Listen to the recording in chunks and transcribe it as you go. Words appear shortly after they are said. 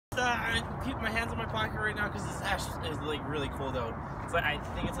trying to keep my hands in my pocket right now because this ash is like really cold out. It's like, I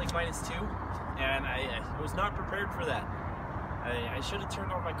think it's like -2, and I was not prepared for that. I should have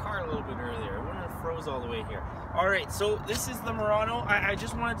turned on my car a little bit earlier. I wouldn't have froze all the way here. Alright, so this is the Murano. I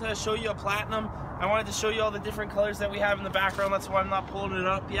just wanted to show you a platinum. I wanted to show you all the different colors that we have in the background. That's why I'm not pulling it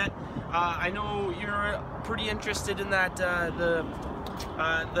up yet. I know you're pretty interested in that, the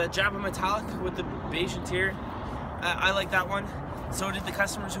Java Metallic with the beige interior. I like that one. So did the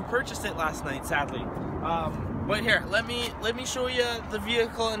customers who purchased it last night, sadly. But here, let me show you the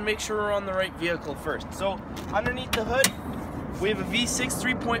vehicle and make sure we're on the right vehicle first. So underneath the hood, we have a V6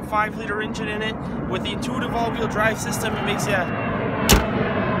 3.5 liter engine in it with the intuitive all-wheel drive system. It makes you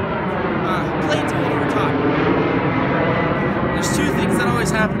planes going over top. There's two things that always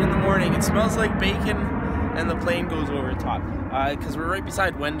happen in the morning. It smells like bacon and the plane goes over top. Because we're right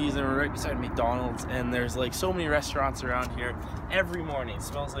beside Wendy's and we're right beside McDonald's, and there's like so many restaurants around here. Every morning it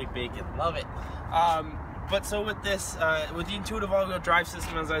smells like bacon. Love it. But so with this, with the intuitive all-wheel drive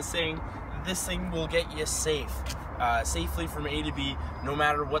system, as I was saying, this thing will get you safely from A to B, no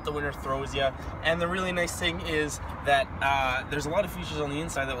matter what the winter throws you. And the really nice thing is that there's a lot of features on the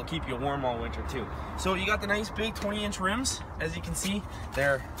inside that will keep you warm all winter too. So you got the nice big 20-inch rims, as you can see.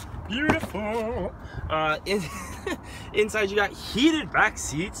 They're beautiful. Inside you got heated back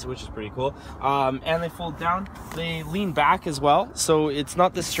seats, which is pretty cool. And they fold down. They lean back as well, so it's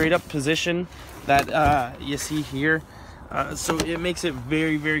not the straight up position that you see here. So it makes it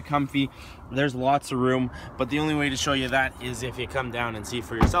very, very comfy. There's lots of room, but the only way to show you that is if you come down and see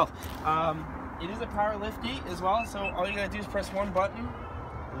for yourself. It is a power lift gate as well, so all you gotta do is press one button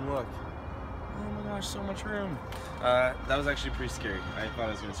and look. Oh my gosh, so much room. That was actually pretty scary. I thought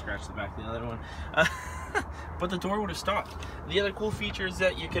I was gonna scratch the back of the other one. But the door would have stopped. The other cool feature is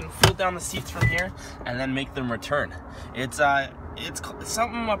that you can fold down the seats from here and then make them return. It's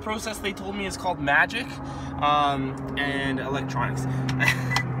something, a process they told me is called magic, and electronics.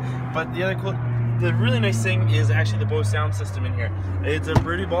 But the really nice thing is actually the Bose sound system in here. It's a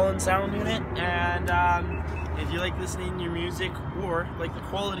pretty ballin' sound unit, and if you like listening to your music or like the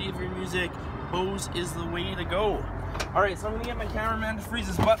quality of your music, Bose is the way to go. Alright, so I'm gonna get my cameraman to freeze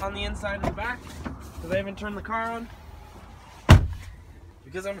his butt on the inside and the back, because I haven't turned the car on,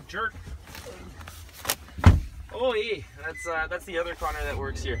 because I'm a jerk. Oh yeah, that's the other Connor that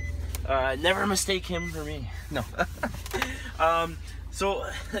works here. Never mistake him for me. No. So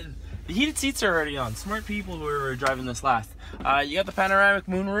the heated seats are already on. Smart people who were driving this last. You got the panoramic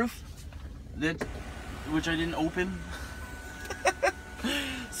moonroof, which I didn't open.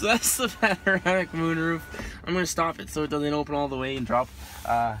 So that's the panoramic moonroof. I'm gonna stop it so it doesn't open all the way and drop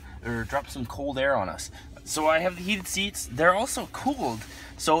some cold air on us. So I have the heated seats. They're also cooled.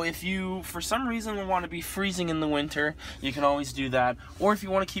 So if you, for some reason, want to be freezing in the winter, you can always do that. Or if you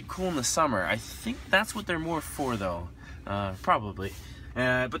want to keep cool in the summer. I think that's what they're more for, though. Probably.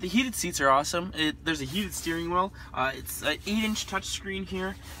 But the heated seats are awesome. There's a heated steering wheel. It's an 8-inch touchscreen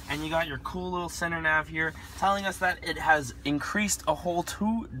here, and you got your cool little center nav here, telling us that it has increased a whole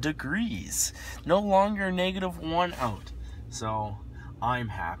 2 degrees. No longer -1 out. So I'm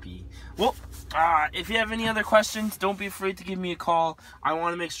happy. Well, if you have any other questions, don't be afraid to give me a call. I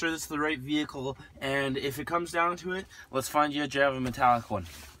want to make sure this is the right vehicle, and if it comes down to it, let's find you a Java Metallic one.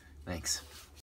 Thanks.